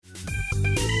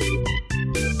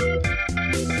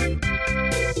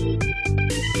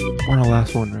We're on our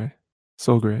last one, Ray.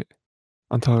 So great.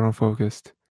 Untitled,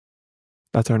 Unfocused.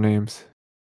 That's our names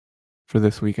for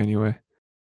this week, anyway.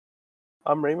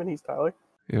 I'm Raymond. He's Tyler.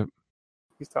 Yep.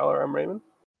 He's Tyler. I'm Raymond.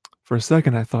 For a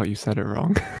second, I thought you said it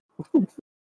wrong.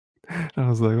 I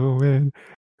was like, oh man,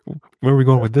 where are we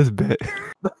going with this bit?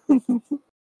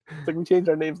 It's like we changed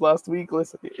our names last week.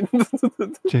 Listen.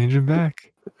 Changing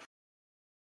back.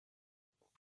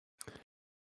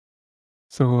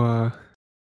 So,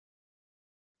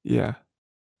 yeah.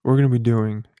 We're going to be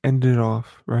doing Ended It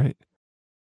Off, right?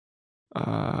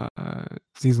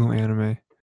 Seasonal anime.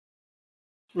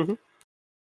 Mhm.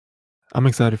 I'm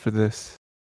excited for this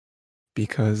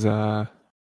because, I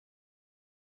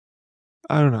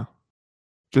don't know.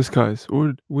 Just cause.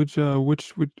 So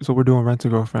we're doing Rent a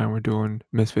Girlfriend, we're doing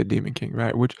Misfit Demon King,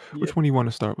 right? Which one do you want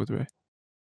to start with, Ray?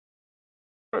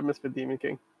 Misfit Demon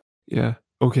King. Yeah.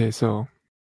 Okay, so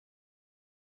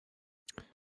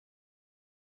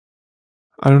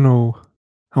I don't know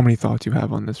how many thoughts you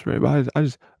have on this, Ray, but I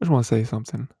just want to say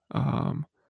something. I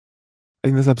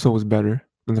think this episode was better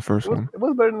than the first one. It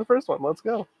was better than the first one. Let's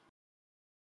go.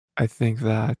 I think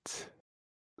that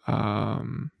I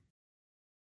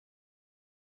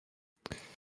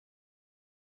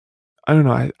don't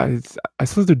know. I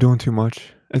still think they're doing too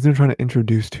much. I think they're trying to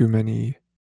introduce too many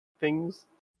Things.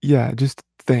 Yeah, just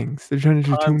things. They're trying to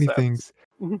introduce too many Concepts. things.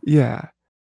 Mhm. Yeah.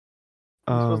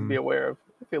 You're supposed to be aware of.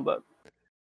 I feel that.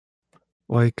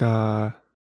 Like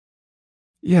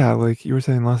yeah, like you were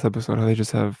saying last episode, how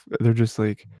they're just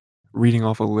like reading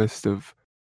off a list of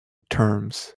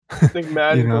terms. Like You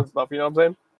magical know? stuff. You know what I'm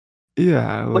saying?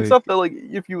 Yeah, Like stuff that, like,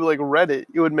 if you like read it,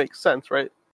 it would make sense,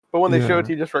 right? But when they show it yeah.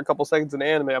 to you just for a couple seconds in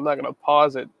anime, I'm not gonna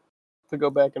pause it to go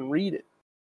back and read it.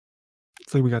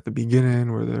 It's like we got the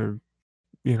beginning where they're,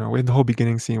 we had the whole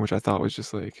beginning scene, which I thought was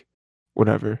just like,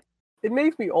 whatever. It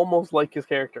makes me almost like his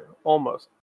character. Almost.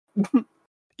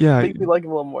 Yeah, Makes me like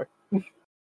him a little more.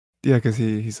 yeah, because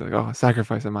he's like, oh,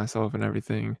 sacrificing myself and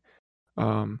everything.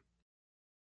 I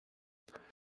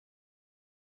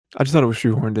just thought it was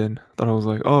shoehorned in. Thought I was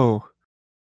like, oh,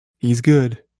 he's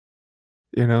good.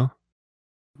 You know?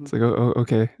 It's like, oh,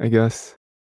 okay, I guess.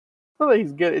 Not that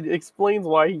he's good. It explains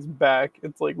why he's back.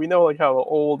 It's like we know like how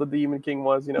old the Demon King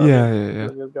was. You know, Yeah, yeah.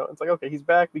 It's like, okay, he's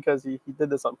back because he did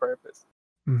this on purpose.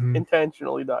 Mm-hmm.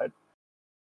 Intentionally died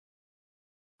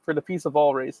for the peace of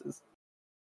all races.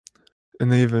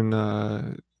 And they even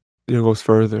goes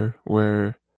further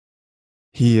where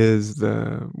he is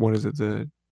the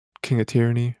king of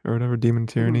tyranny or whatever, demon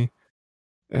tyranny,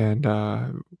 and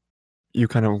you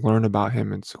kind of learn about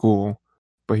him in school,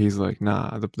 but he's like,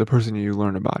 nah, the person you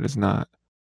learn about is not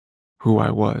who I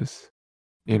was.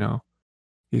 You know,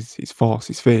 he's false,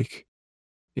 he's fake.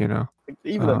 You know,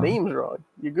 Even the name's wrong.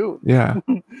 You goon. Yeah.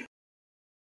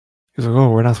 He's like, oh,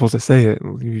 we're not supposed to say it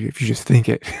if you just think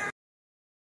it.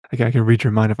 Like I can read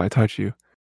your mind if I touch you.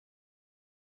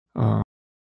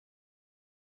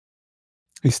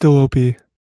 He's still OP, you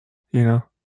know.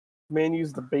 Man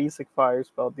used the basic fire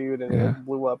spell, dude, and it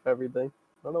blew up everything.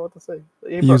 I don't know what to say.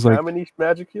 He used how many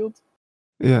magic shields?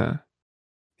 Yeah,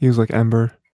 he was like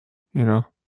Ember, you know.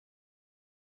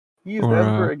 He used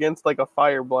Ember against like a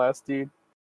fire blast, dude,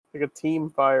 like a team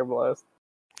fire blast.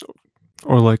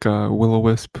 Or like a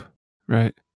Will-O-Wisp,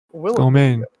 right? Oh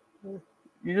man,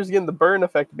 you're just getting the burn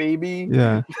effect, baby.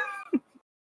 Yeah.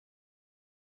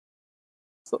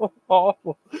 So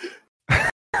awful.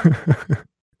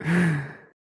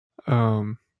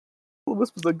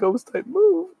 Will-O-Wisp was a ghost type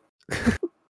move.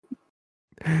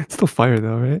 It's still fire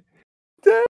though, right?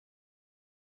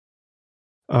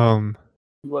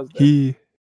 He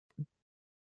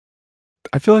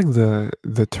I feel like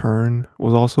the turn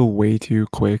was also way too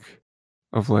quick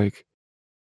of like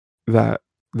that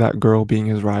girl being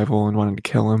his rival and wanting to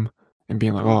kill him and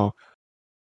being like, oh,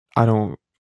 I don't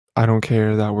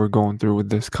care that we're going through with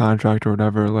this contract or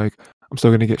whatever, like I'm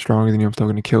still gonna get stronger than you, I'm still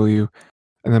gonna kill you.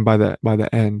 And then by the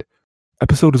end,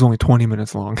 episode is only 20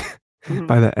 minutes long.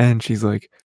 By the end, she's like,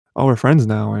 oh, we're friends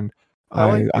now, and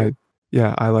I like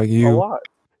you a lot.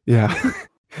 Yeah.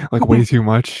 Like way too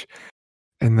much.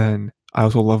 And then I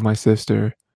also love my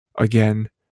sister again.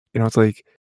 You know, it's like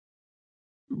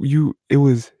it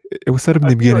was set up in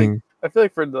the beginning. I feel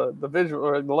like for the visual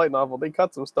or the light novel, they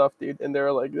cut some stuff, dude, and they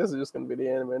were like, this is just gonna be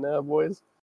the anime now, boys.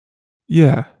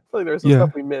 Yeah. I feel like there's some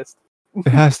stuff we missed. It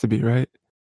has to be, right?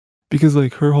 Because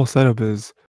like her whole setup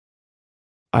is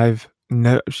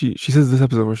she says this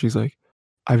episode where she's like,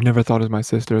 I've never thought of my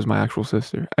sister as my actual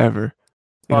sister ever.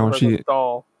 You know, she's a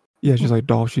doll. Yeah, she's like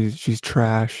doll. She's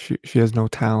trash. She has no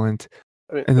talent.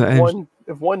 I mean,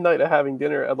 if one night of having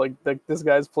dinner at like this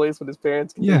guy's place with his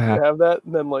parents can make you have that,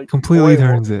 and then like completely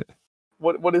turns it.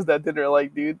 what is that dinner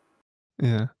like, dude?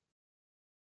 Yeah.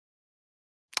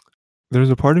 There's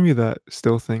a part of me that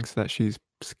still thinks that she's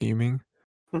scheming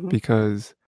Hmm.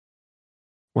 because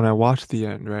when I watched the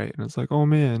end, right, and it's like, "Oh,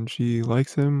 man, she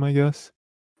likes him, I guess."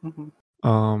 Hmm.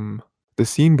 Um, the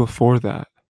scene before that,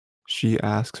 she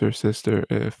asks her sister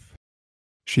if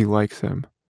she likes him,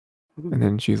 and Hmm.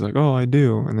 then she's like, "Oh, I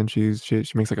do," and then she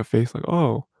makes, like, a face like,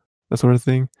 "Oh," that sort of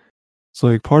thing. So,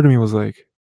 like, part of me was like,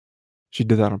 she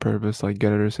did that on purpose, like,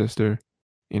 get at her sister,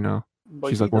 you know? But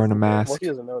She's, he like, wearing a doesn't know. Well, he mask.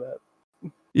 doesn't know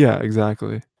that. Yeah,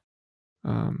 exactly.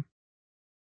 Um,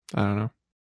 I don't know.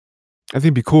 I think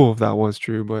it'd be cool if that was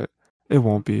true, but it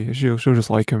won't be. She'll just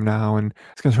like him now, and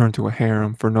it's gonna turn into a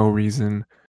harem for no reason.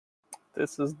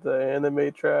 This is the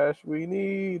anime trash we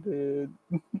needed.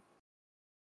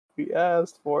 We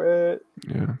asked for it.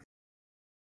 Yeah.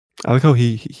 I like how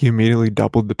he immediately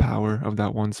doubled the power of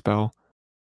that one spell.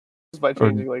 Just by Or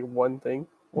changing like one thing.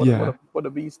 yeah, What a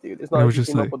beast, dude! It's not and it like was he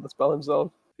just came up like with the spell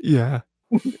himself. yeah,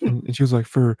 and she was like,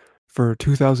 "For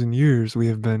 2,000 years, we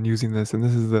have been using this, and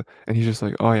this is the," and he's just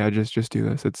like, "Oh, yeah, just do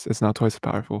this. It's not twice as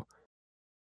powerful."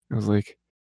 I was like,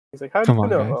 He's like, "How do "Come you on,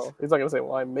 know?" guys." Oh, he's not gonna say,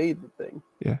 "Well, I made the thing.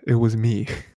 Yeah, it was me.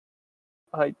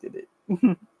 I did it."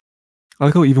 I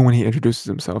like how even when he introduces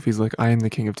himself, he's like, "I am the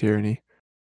king of tyranny."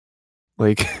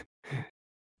 Like,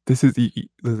 this is y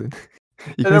listen,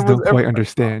 you And guys don't quite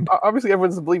understand. obviously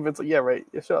everyone's believing it's like, yeah, right,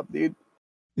 yeah, shut up, dude.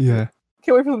 Yeah,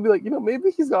 Can't wait for him to be like,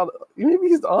 maybe he's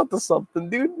onto something,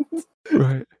 dude.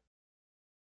 right.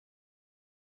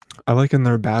 I like in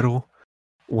their battle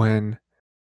when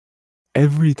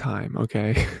every time,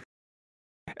 okay,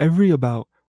 every about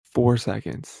 4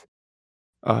 seconds,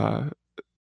 uh,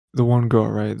 the one girl,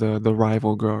 right, the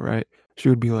rival girl, right, she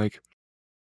would be like,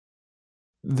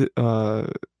 "Th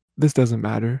this doesn't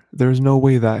matter. There's no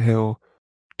way that he'll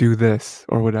do this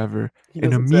or whatever," He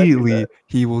and does exactly that. immediately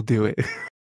he will do it.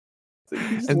 It's like,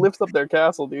 he just And lifts up their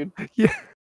castle, dude. yeah,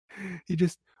 he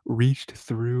just reached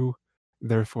through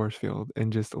their force field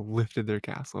and just lifted their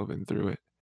castle up and threw it.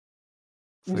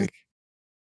 It's Just like,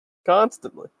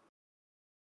 constantly.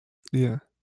 yeah.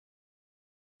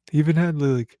 He even had,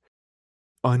 like,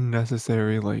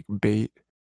 unnecessary, like, bait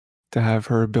to have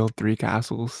her build 3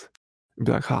 castles and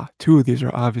be like, "Ha, 2 of these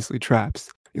are obviously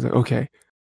traps." He's like, "Okay,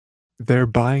 they're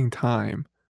buying time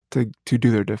to do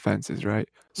their defenses, right?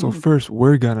 So first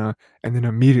we're gonna," and then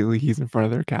immediately he's in front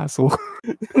of their castle.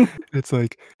 It's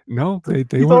like, "No, they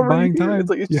He's weren't already buying here. It's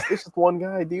time." like Yeah, it's just one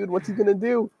guy, dude. What's he gonna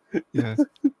do? yeah.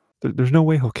 There's no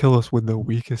way he'll kill us with the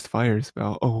weakest fire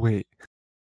spell. Oh, wait.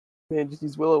 Man, just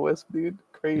use Will-O-Wisp, dude.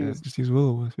 Yeah, Crazy. just use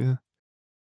Will-O-Wisp, yeah.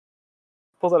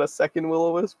 Pulls out a second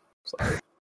Will-O-Wisp. Sorry.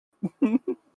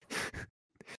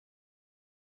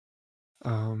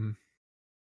 Um,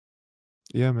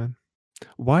 yeah, man.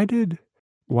 Why did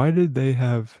why did they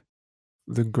have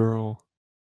the girl,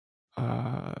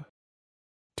 uh,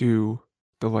 do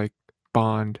the, like,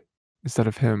 bond instead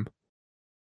of him?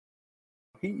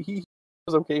 He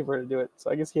was okay for her to do it,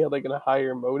 so I guess he had like a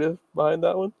higher motive behind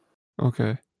that one.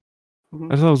 Okay.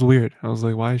 Hmm. I thought it was weird. I was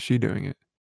like, "Why is she doing it?"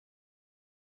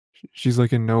 She's,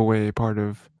 like, in no way part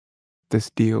of this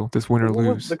deal, this win or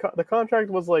What was lose. the contract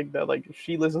was like that? Like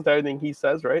she listens to everything he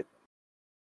says, right?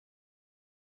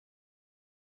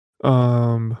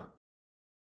 Um,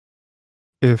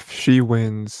 if she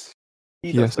wins,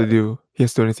 He does better. he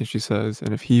has to do anything she says,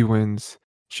 and if he wins,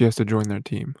 she has to join their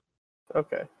team.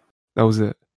 Okay. That was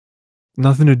it.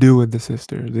 Nothing to do with the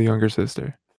sister, the younger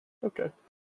sister. Okay.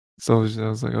 So I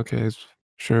was like, "Okay,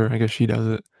 sure, I guess she does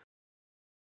it."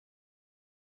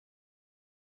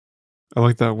 I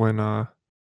like that when,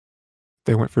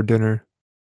 they went for dinner,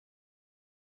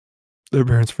 their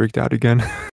parents freaked out again.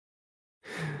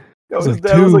 Yo, He's his like,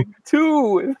 dad was like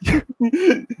 2? 2.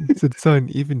 Yeah. He said, "Son,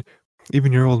 even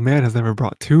your old man has never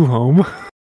brought 2 home."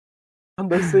 On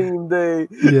the same day.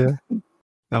 Yeah,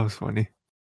 that was funny.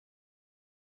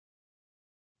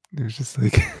 It was just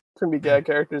like Can be gag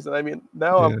characters, and I mean,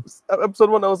 now yeah, episode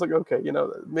 1. I was like, okay,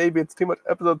 maybe it's too much.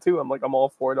 Episode 2, I'm like, I'm all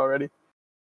for it already.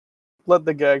 Let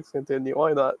the gags continue.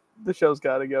 Why not? The show's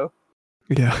gotta go.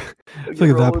 yeah. I Gotta feel get like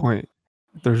at that rolling. point,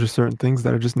 there's just certain things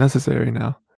that are just necessary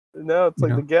now, No, it's you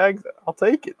like the know? gags. I'll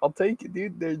take it. I'll take it,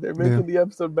 dude. They're Yeah. making the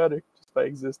episode better just by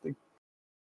existing.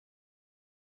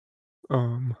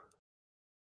 Um,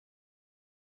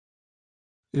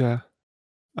 yeah.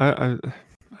 I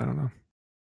I don't know.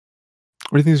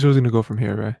 Where do you think the show's gonna go from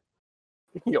here, right?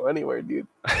 It can go anywhere, dude.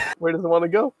 Where does it want to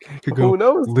go? It could go Who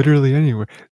knows? literally anywhere.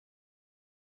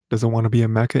 Does it wanna be a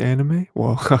mecha anime?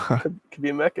 Well, Could be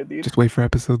a mecha, dude. just wait for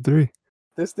episode 3.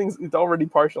 This thing's it's already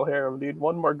partial harem, dude.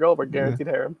 One more girl, we're Yeah. guaranteed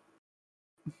harem.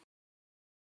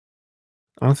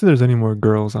 I don't think there's any more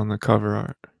girls on the cover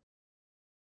art.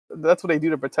 That's what they do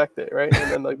to protect it, right?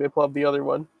 And then like they pull up the other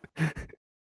one.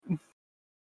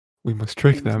 We must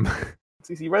trick See, them.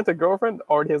 see, Rent a Girlfriend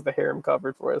already has the harem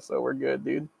covered for us, so we're good,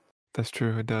 dude. That's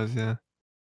true, it does, yeah.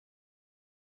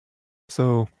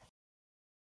 So,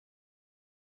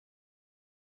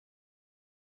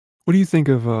 what do you think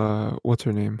of, what's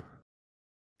her name?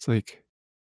 It's like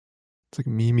it's like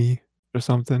Mimi or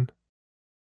something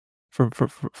from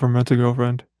Rent a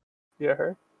Girlfriend? Yeah,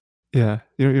 her. Yeah,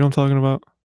 you know what I'm talking about?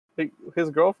 Like, his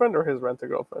girlfriend or his Rent a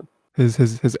Girlfriend? His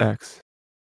ex.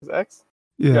 His ex?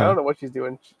 Yeah, I don't Yeah. know what she's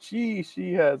doing. She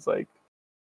has like,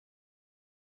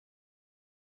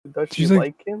 does she She's like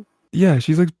like him? yeah,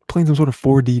 she's like playing some sort of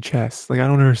 4D chess. Like, I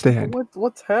don't understand.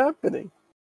 What's happening?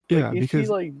 Like, Yeah, is she because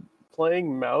like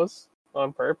playing mouse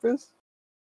on purpose?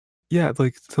 yeah,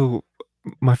 like, so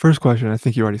my first question, I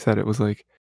think you already said it, was like,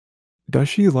 does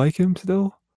she like him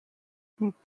still? Hmm.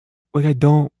 Like, I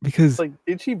don't because Like,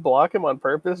 did she block him on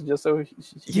purpose just so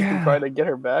he can try yeah, to get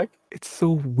her back? it's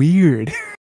so weird.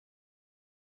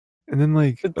 And then,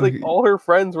 It's like all her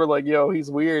friends were like, "Yo,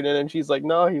 he's weird," and then she's like,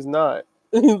 "No, he's not."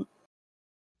 And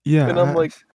I'm yeah,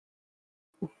 like,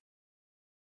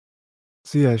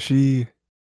 so yeah,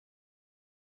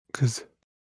 because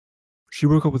she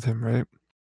broke up with him, right?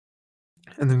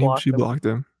 And then she blocked him. blocked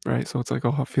him, right? So it's like,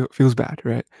 oh, feels bad,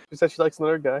 right? She said she likes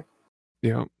another guy.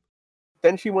 Yep,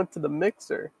 Then she went to the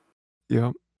mixer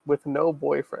yep, with no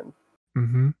boyfriend.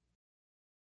 mhm.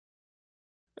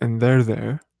 And they're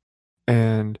there,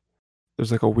 and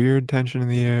there's like a weird tension in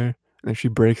the air, and then she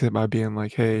breaks it by being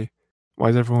like, "Hey, why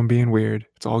is everyone being weird?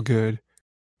 It's all good,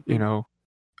 you Mhm. know.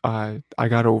 I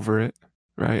got over it,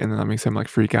 right?" And then that makes him like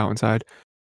freak out inside,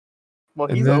 Well,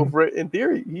 and he's then over it in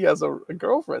theory. He has a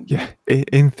girlfriend, yeah, dude.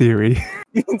 in theory,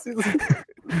 You can see this.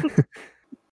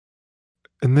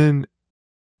 and then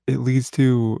it leads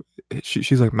to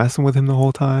she's like messing with him the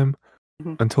whole time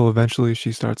Mhm, until eventually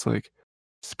she starts like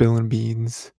spilling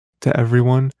beans to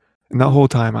everyone. And that mhm. whole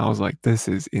time I was like, this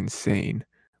is insane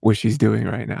what she's doing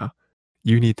right now.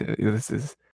 You need to, this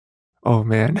is, oh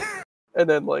man. And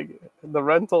then like the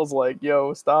rental's like,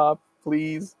 "Yo, stop,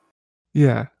 please."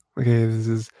 Yeah. Okay. This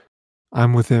is,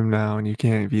 I'm with him now and you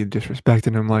can't be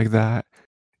disrespecting him like that.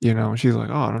 You know, and she's like,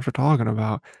 oh, I don't know what you're talking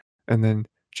about. And then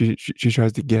she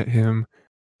tries to get him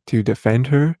to defend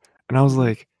her. And I was Mhm.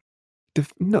 like,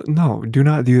 no, no, do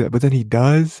not do that. But then he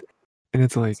does. And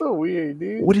it's like, So weird,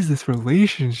 dude. what is this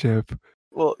relationship?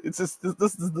 Well, it's just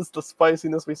this the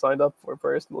spiciness we signed up for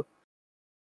personally.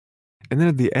 And then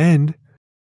at the end,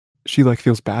 she, like,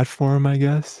 feels bad for him, I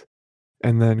guess,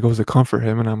 and then goes to comfort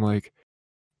him, and I'm like,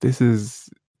 "This is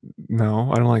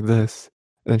no, I don't like this."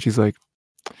 And then she's like,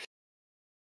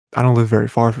 "I don't live very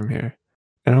far from here."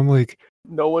 And I'm like,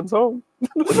 No one's home.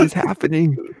 "What is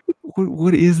happening?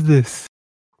 What is this?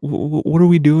 What are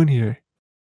we doing here?"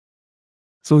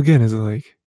 So again, is it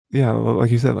like yeah,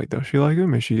 like you said, like, does she like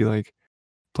him? Is she, like,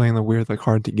 playing the weird, like,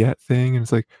 hard to get thing? And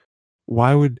it's like,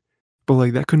 why would but,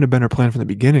 like, that couldn't have been her plan from the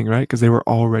beginning, right? Because they were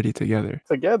already together.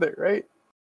 Together, right?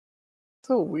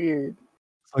 So weird.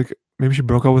 It's like, maybe she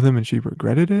broke up with him and she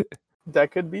regretted it?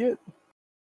 That could be it.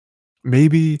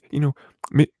 Maybe, you know,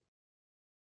 may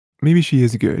maybe she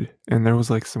is good, and there was,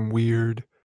 like, some weird,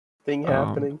 Thing um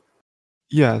happening.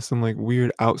 yeah, some, like,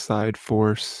 weird outside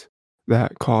force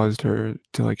that caused her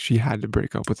to, like she had to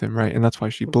break up with him, right? And that's why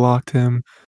she Mhm. blocked him,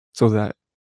 so that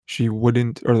she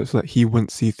wouldn't or so that he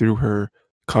wouldn't see through her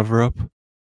cover up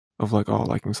of, like, oh,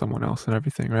 liking someone else and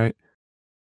everything, right?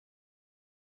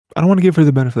 I don't wanna give her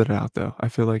the benefit of the doubt, though. I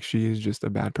feel like she is just a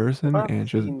bad We'll person, have to and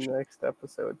see next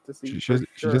episode to see for she doesn't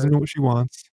sure. know what she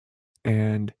wants,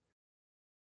 and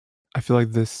I feel like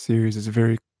this series is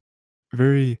very,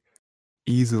 very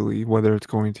easily whether it's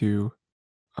going to,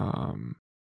 um,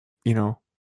 you know,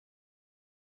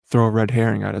 throw a red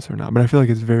herring at us or not. But I feel like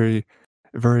it's very,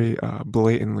 very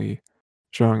blatantly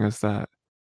showing us that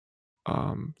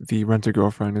the rent a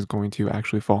girlfriend is going to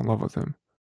actually fall in love with him.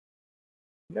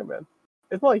 Yeah, man.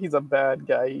 It's not like he's a bad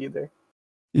guy either.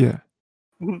 Yeah,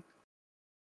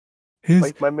 his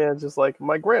Like my man's just like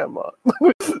my grandma.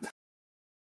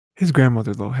 his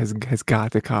grandmother though has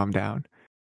got to calm down.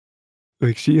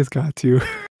 Like she has got to.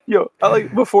 Yo, I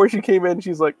like before she came in,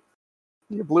 she's like,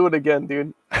 "You blew it again,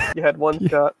 dude. You had one yeah,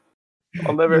 shot.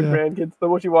 I'll never have yeah, grandkids." Then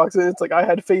when she walks in, it's like, "I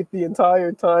had faith the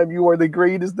entire time. You are the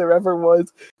greatest there ever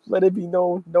was. Let it be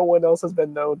known. No one else has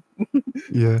been known."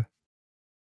 yeah.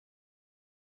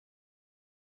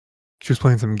 She was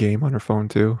playing some game on her phone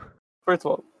too. First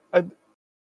of all,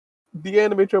 the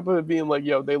anime trope of it being like,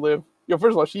 "Yo, they live." Yo,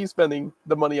 first of all, she's spending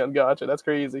the money on gacha. That's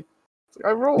crazy. It's like,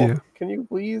 I roll. Yeah, Can you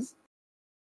please?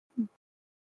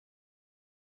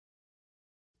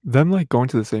 them, like, going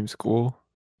to the same school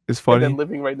is and then funny,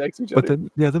 living right next to each but other.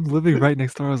 then yeah, them living right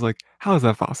next door, I was like, "How is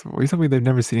that possible?" You tell me they've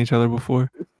never seen each other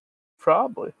before?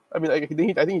 Probably. I mean, I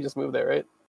think he just moved there, right?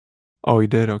 Oh, he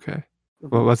did? Okay. Hmm.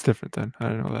 Well, that's different then. I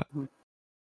didn't know that. Hmm.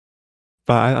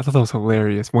 But I thought that was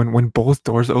hilarious when both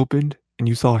doors opened and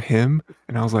you saw him,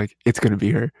 and I was like, "It's gonna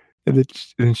be her." And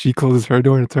then she closes her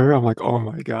door and it's her. I'm like, "Oh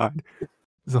my god.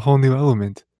 There's a whole new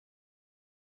element."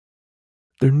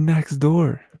 They're next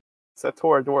door. It's that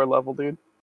Toradora level, dude.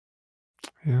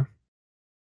 Yeah.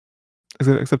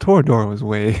 Except Toradora was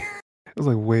way it was,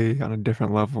 like, way on a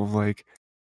different level of, like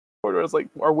Toradora's like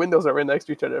our windows are right next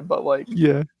to each other, but like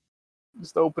yeah,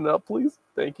 just open it up, please.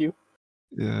 Thank you.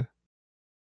 yeah.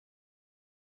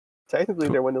 Technically,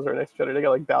 To their windows are next to each other. They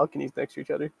got like balconies next to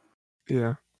each other.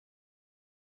 yeah.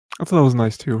 I thought that was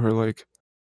nice too, her, like,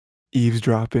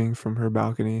 eavesdropping from her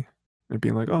balcony and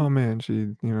being like, Hmm. "Oh, man,"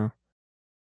 she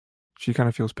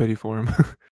kinda feels pity for him.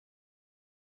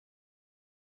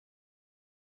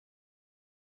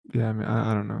 Yeah, I mean,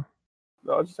 I don't know.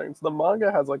 No, I was just saying. So the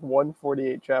manga has like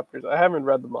 148 chapters. I haven't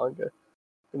read the manga,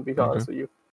 and be Okay. honest with you,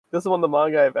 this is one of the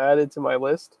manga I've added to my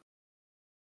list,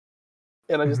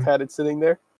 and I just Mhm. had it sitting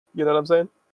there. You know what I'm saying?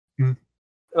 Mm.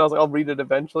 And I was like, I'll read it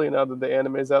eventually. And now that the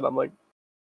anime's out, I'm like,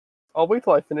 I'll wait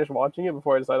till I finish watching it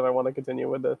before I decide if I want to continue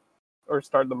with the or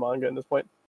start the manga at this point.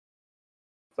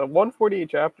 So 148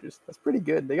 chapters. That's pretty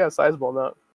good. They got a sizable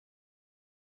amount.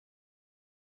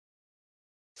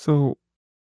 So,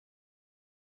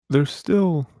 there's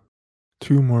still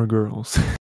 2 more girls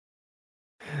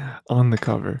on the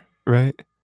cover, right?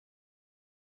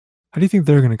 How do you think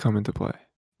they're gonna come into play?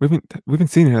 We haven't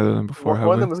seen any of them before, have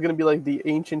One of we? them is going to be like the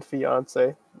ancient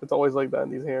fiance. It's always like that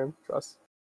in these harem trusts.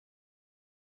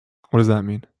 What does that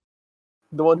mean?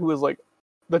 The one who is like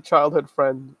the childhood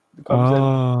friend who comes in.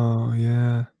 Oh,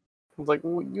 yeah, It's like,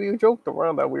 well, you joked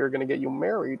around that we were going to get you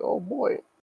married. Oh boy.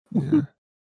 yeah.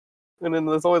 And then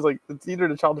there's always like it's either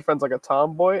the childhood friend's like a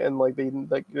tomboy and like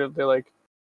they're like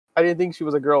I didn't think she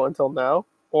was a girl until now,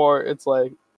 or it's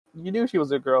like you knew she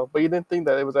was a girl but you didn't think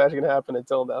that it was actually gonna happen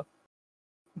until now.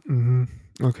 Mhm.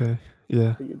 Okay,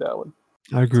 yeah. I figured that one.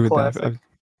 I It's agree with that. classic.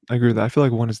 I agree with that. I feel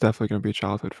like one is definitely gonna be a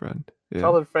childhood friend. Yeah,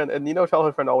 Childhood friend, and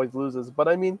childhood friend always loses, but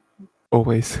I mean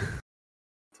always.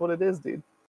 it's what it is, dude.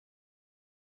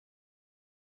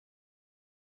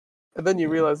 And then you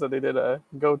Yeah. realize that they did a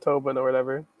Go Tobin or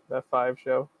whatever that 5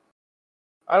 show.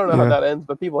 I don't know how Yeah. that ends,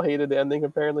 but people hated the ending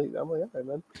apparently. I'm like, all right,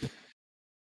 man.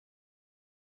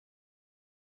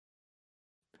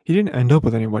 He didn't end up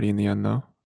with anybody in the end, though.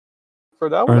 For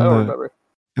that Or one, I don't remember.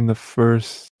 in the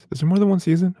first is there more than one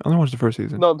season? I only watched the first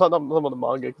season. No, I'm talking about the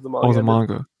manga because the Oh, manga the ended.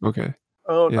 manga. Okay.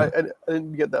 Oh, Yeah. I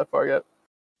didn't get that far yet.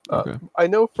 Okay. I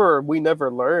know for We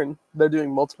Never Learn, they're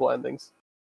doing multiple endings.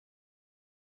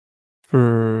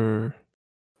 For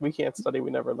We Can't Study,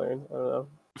 We Never Learn. I don't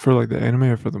know. like, the anime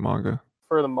or for the manga?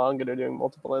 For the manga, they're doing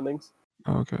multiple endings.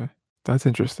 Okay. That's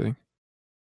interesting.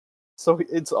 So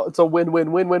it's a win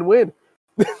win win win win.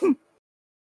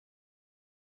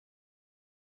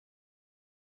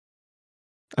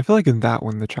 I feel like in that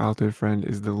one, the childhood friend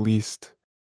is,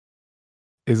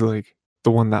 like,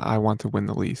 the one that I want to win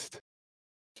the least.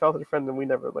 Childhood friend and We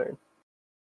Never Learn.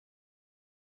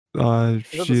 Is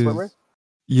that the She swimmer? is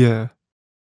yeah.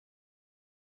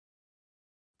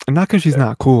 And not because she's There.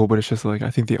 not cool, but it's just, like, I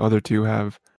think the other 2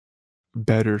 have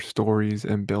better stories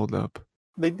and build up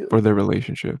They do. for their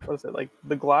relationship. What is it like?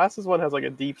 The glasses one has like a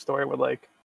deep story with like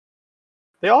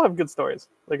they all have good stories.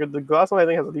 Like the glass one, I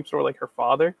think has a deep story with, like her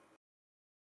father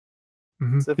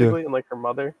Mhm. Yeah. specifically and like her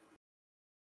mother.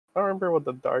 I don't remember what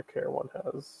the dark hair one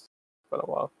has. It's been a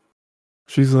while.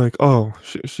 She's like, oh,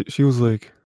 she was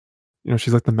like,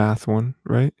 she's like the math one,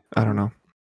 right? I don't Hmm. know.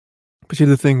 But she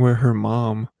had the thing where her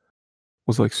mom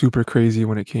was, like, super crazy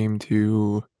when it came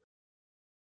to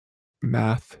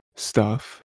math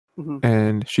stuff, Hmm.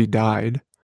 and she died,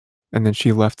 and then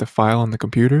she left the file on the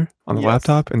computer, on the Yes.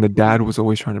 laptop, and the Hmm. dad was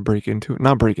always trying to break into it,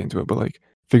 not break into it, but, like,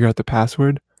 figure out the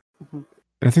password, Hmm.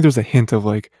 and I think there's a hint of,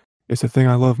 like, "It's the thing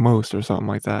I love most," or something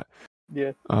like that,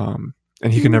 Yeah. and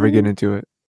he could never get Mhm. into it.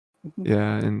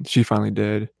 Yeah, and she finally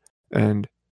did, and,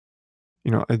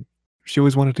 I she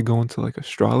always wanted to go into, like,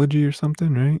 astrology or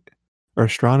something, right? Or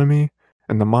astronomy,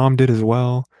 and the mom did as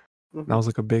well. That Hmm. was,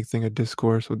 like, a big thing of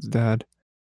discourse with the dad.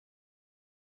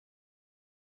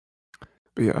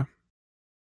 But yeah,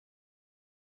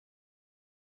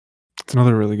 it's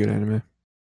another really good anime.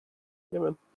 Yeah,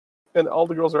 man. And all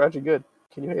the girls are actually good.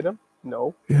 Can you hate them?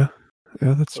 No, Yeah.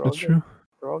 Yeah, that's they're all that's good. true.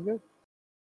 They're all good.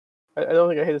 I don't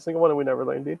think I hate a single one, and We Never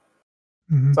Learned, dude.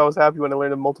 Mhm. So I was happy when I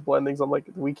learned the multiple endings. I'm like,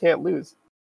 we can't lose.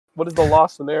 What is the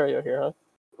loss scenario here,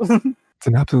 huh? It's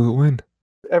an absolute win.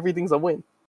 Everything's a win.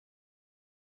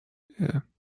 Yeah.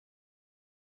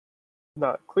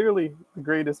 Not clearly the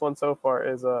greatest one so far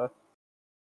is if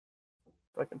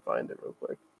I can find it real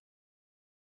quick.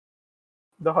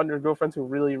 The 100 Girlfriends Who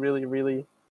Really, Really, Really,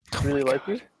 Oh my Really Like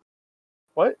god. You.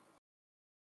 What?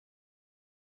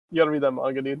 You gotta read that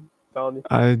manga, dude. I'm telling you.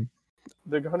 I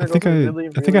The I 100 think Girlfriends Who I Really,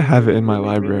 I think I Really, have it Really, in my Really,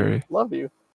 Really library. Love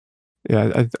You.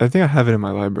 Yeah, I think I have it in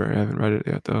my library. I haven't read it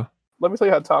yet though. Let me tell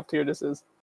you how top tier this is.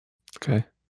 Okay.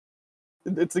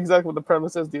 It's exactly what the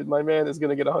premise is, dude. My man is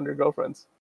gonna get 100 girlfriends.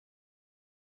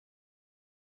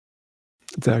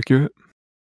 It's accurate.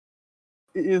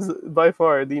 It is by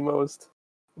far the most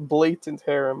blatant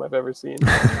harem I've ever seen.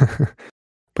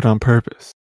 But on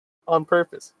purpose. On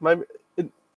purpose.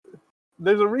 It,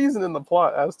 there's a reason in the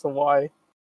plot as to why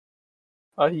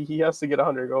he has to get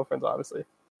 100 girlfriends, obviously.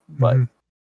 But Hmm.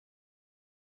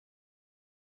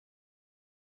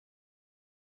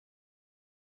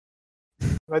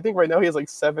 I think right now he has like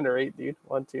 7 or 8, dude.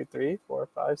 1, 2, 3, 4,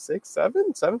 5, 6,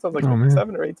 7. 7 sounds like Oh man.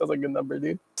 7 or 8 sounds like a good number,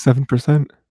 dude.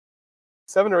 7%.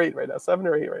 7 or 8 right now. 7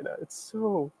 or 8 right now. It's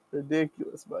so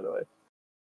ridiculous, by the way.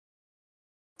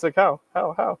 It's like how?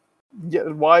 Yeah,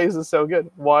 why is it so good?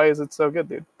 Why is it so good,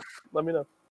 dude? Let me know.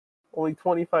 Only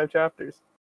 25 chapters.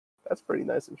 That's pretty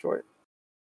nice and short.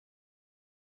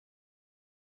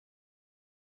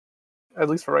 At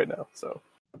least for right now. So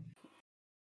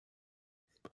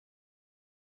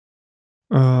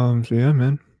So yeah,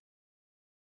 man.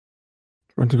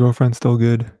 Rent a Girlfriend still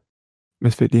good.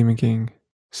 Misfit Demon King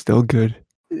still good.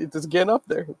 it's just getting up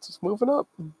there. It's just moving up.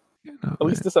 You know, At man.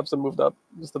 least this episode moved up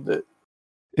just a bit.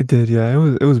 It did, yeah.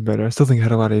 It was better. I still think it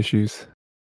had a lot of issues.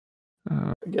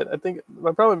 Again, I think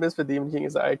my problem with Misfit Demon King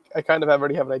is that I kind of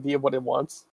already have an idea of what it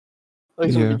wants, at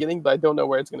least from the Yeah. beginning, but I don't know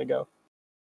where it's going to go.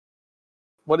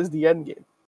 What is the end game?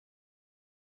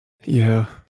 Yeah.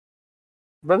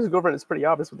 Runner's Girlfriend is pretty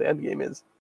obvious what the end game is.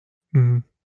 Hmm.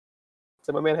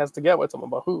 So my man has to get with someone,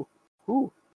 but who?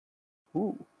 Who?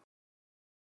 Who?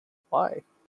 Why?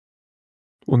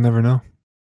 We'll never know.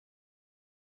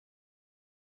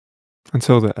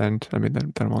 Until the end. I mean,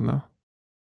 then we'll know.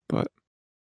 But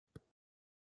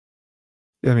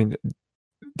yeah, I mean,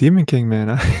 Demon King, man.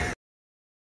 I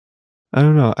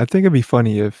don't know. I think it'd be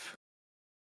funny if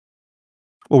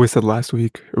what we said last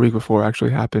week or week before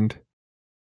actually happened.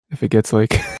 If it gets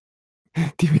like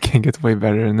Demon King gets way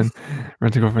better and then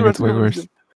Rent a Girlfriend gets Rental way Girlfriend is worse. good.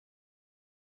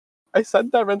 I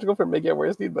said that Rental Girlfriend may get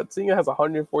worse, dude, but seeing it has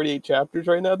 148 chapters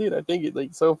right now, dude, I think it,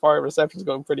 like so far reception's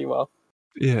going pretty well.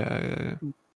 Yeah.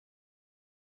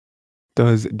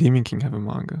 Does Demon King have a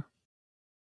manga?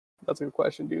 That's a good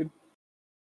question, dude.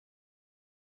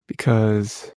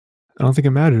 Because I don't think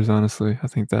it matters, honestly. I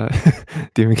think that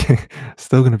Demon King is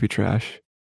still gonna be trash,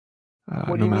 What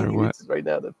do no you mean, matter dude? what. It's right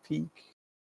now the peak.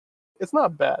 It's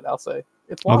not bad, I'll say.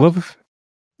 It's Although watchable. if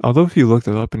although if you looked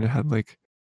it up and it had like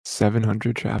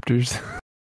 700 chapters,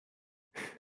 I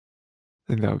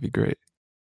think that would be great.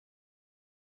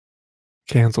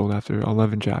 Canceled after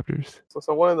 11 chapters. So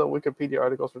one of the Wikipedia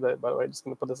articles for that, by the way, I'm just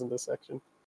gonna put this in this section,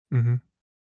 Hmm.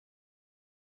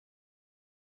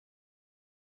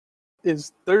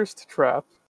 is Thirst Trap.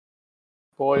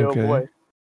 Boy, oh Okay, boy.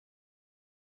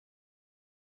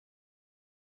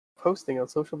 Posting on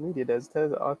social media that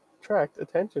tends to attract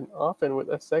attention, often with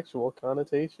a sexual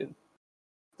connotation.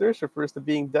 Thirst refers to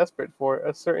being desperate for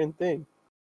a certain thing.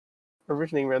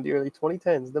 Originating around the early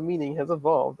 2010s, the meaning has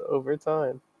evolved over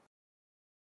time.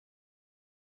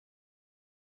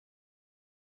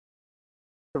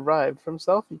 Derived from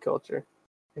selfie culture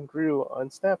and grew on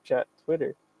Snapchat,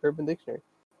 Twitter, Urban Dictionary,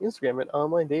 Instagram, and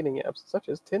online dating apps such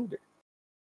as Tinder.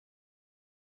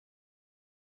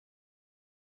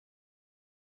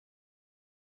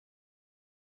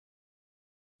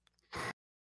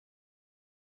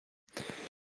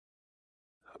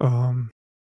 um,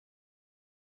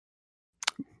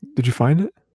 did you find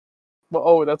it? Well,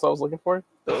 oh, that's what I was looking for?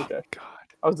 Oh Okay. my god.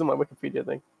 I was doing my Wikipedia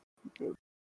thing.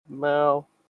 Mal,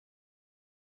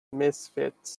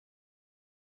 Misfits,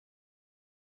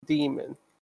 Demon.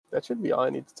 That should be all I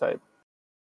need to type.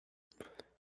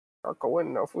 That's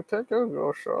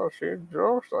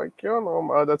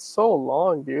so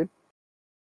long, dude.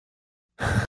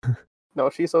 No,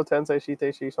 Shiso Tensei Shite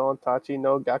Shishon Tachi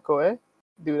no Gakoe?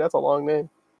 Dude, that's a long name.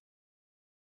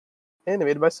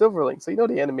 Animated by Silverlink, so you know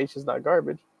the animation's not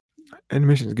garbage.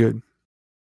 Animation is good.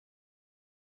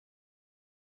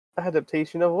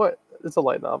 Adaptation of what? It's a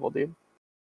light novel, dude.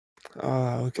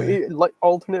 Okay. Wait, like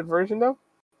alternate version though?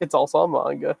 It's also a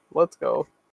manga. Let's go.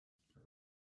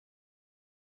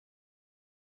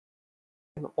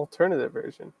 An alternative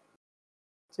version.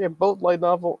 So you have both light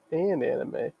novel and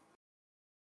anime.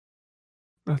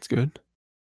 That's good.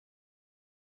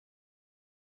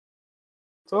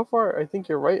 So far, I think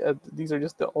you're right. These are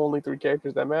just the only 3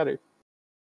 characters that matter.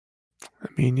 I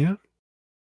mean, yeah.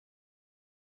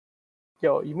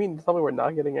 Yo, you mean to tell me we're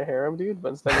not getting a harem, dude, but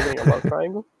instead we're getting a love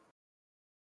triangle?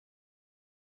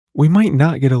 We might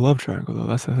not get a love triangle though.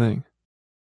 That's the thing.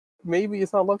 Maybe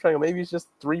it's not a love triangle. Maybe it's just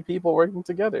 3 people working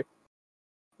together,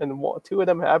 and 2 of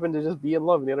them happen to just be in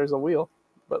love, and the other's a wheel.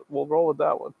 But we'll roll with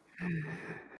that one.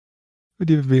 Would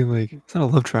you be like, it's not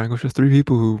a love triangle. It's just 3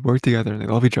 people who work together and they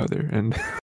love each other, and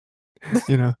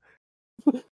you know,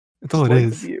 that's all Just it like to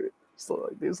is. be, so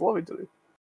like they just love each other.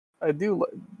 I do.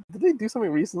 Did they do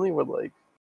something recently with like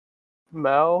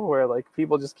Mal, where like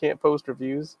people just can't post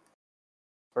reviews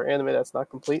for anime that's not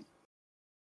complete,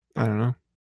 I don't know.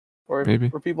 or Maybe.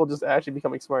 people just actually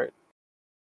becoming smart?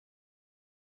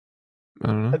 I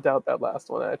don't I know. doubt that last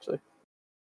one actually.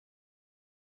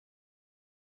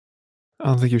 I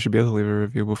don't think you should be able to leave a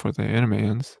review before the anime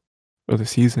ends or the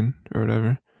season or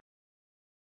whatever.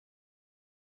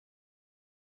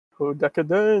 Oh,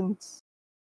 decadence!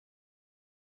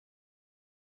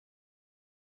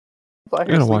 I I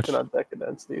here gotta sleeping watch, on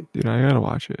decadence, dude. dude. I gotta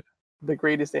watch it. The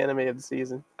greatest anime of the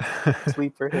season.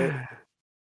 Sleeper hit.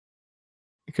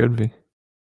 It could be.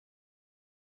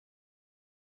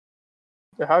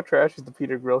 How trash is the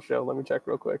Peter Grill show? Let me check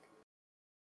real quick.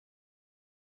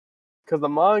 Because the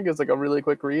manga is like a really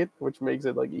quick read, which makes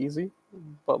it like easy.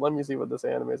 But let me see what this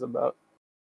anime is about.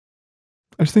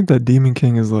 I just think that Demon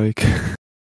King is like,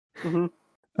 Mm-hmm.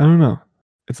 I don't know.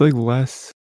 It's like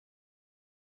less.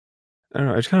 I don't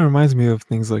know. It just kind of reminds me of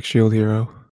things like Shield Hero,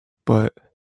 but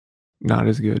not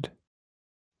as good.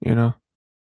 You know.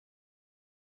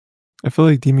 I feel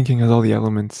like Demon King has all the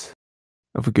elements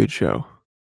of a good show.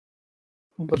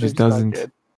 It But they're just just not doesn't.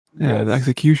 good. Yeah, the Yes.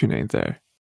 execution ain't there.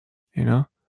 You know.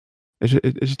 It's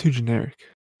just too generic,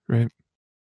 right?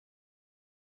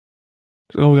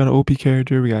 So, oh, we got an OP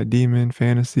character, we got demon,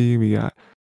 fantasy, we got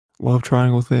love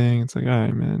triangle thing. It's like, all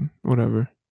right, man, whatever.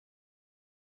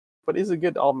 But is it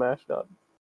good all mashed up?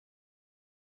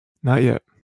 Not yet.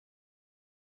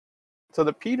 So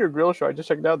the Peter Grill show, I just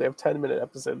checked it out. They have 10-minute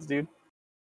episodes, dude.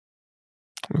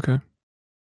 Okay,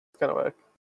 It's kind of like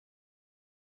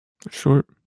it's short.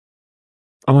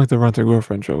 I'm like the Rent a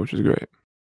Girlfriend show, which is great.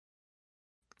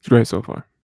 It's great so far.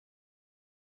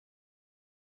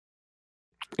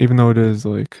 Even though it is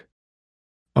like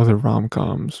other rom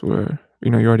coms where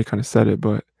you already kind of said it,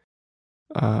 but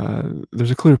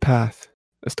there's a clear path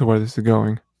as to where this is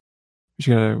going.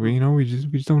 We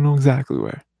just don't know exactly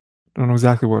where. Don't know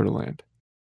exactly where to land.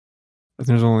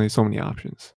 There's only so many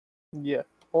options. yeah,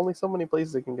 only so many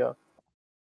places it can go.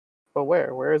 But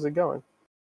where? Where is it going?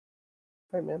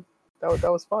 Hey man, that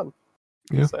was fun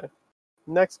to Yeah. say.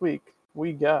 Next week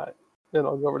we got, and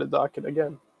I'll go over the docket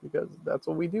again because that's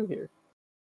what we do here.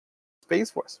 Space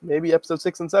Force, maybe episode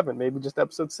 6 and 7, maybe just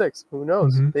episode 6. Who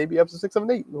knows? Mm-hmm. Maybe episode 6, 7,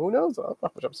 8. Who knows? I don't know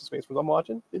which episode Space Force I'm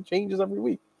watching. It changes every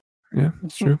week. Yeah,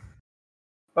 it's true.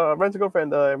 Rent a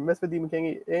Girlfriend, Misfit Demon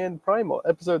King, and Primal,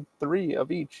 episode 3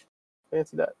 of each.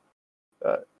 Fancy that.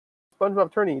 Uh, SpongeBob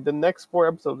Attorney, the next 4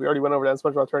 episodes. We already went over that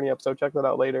SpongeBob Attorney episode. Check that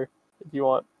out later if you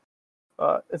want.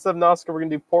 Instead of Nazca, we're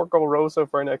gonna do Porco Rosso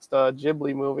for our next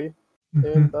Ghibli movie,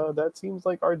 Mm-hmm. and that seems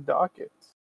like our docket.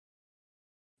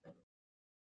 All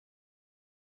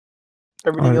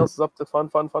Everything right, else is up to fun,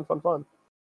 fun, fun, fun, fun.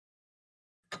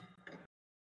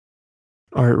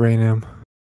 all right, Raynam.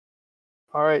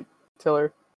 All right,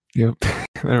 Tiller. Yep,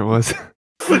 there it was.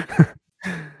 All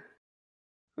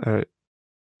right,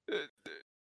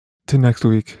 to next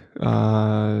week.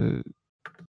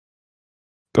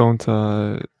 Don't.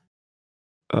 Don't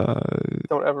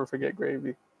ever forget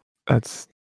gravy. That's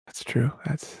true.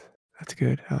 That's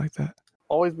good. I like that.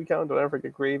 Always be counting. Don't ever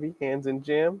forget gravy. Hands in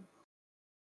Jam.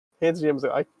 Hands in Jam is an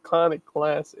iconic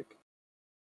classic.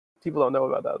 People don't know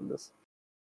about that in this.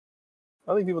 I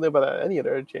don't think people know about that on any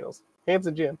other channels. Hands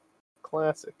in Jam.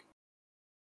 Classic.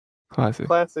 Classic.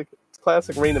 Classic.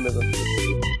 Classic randomism.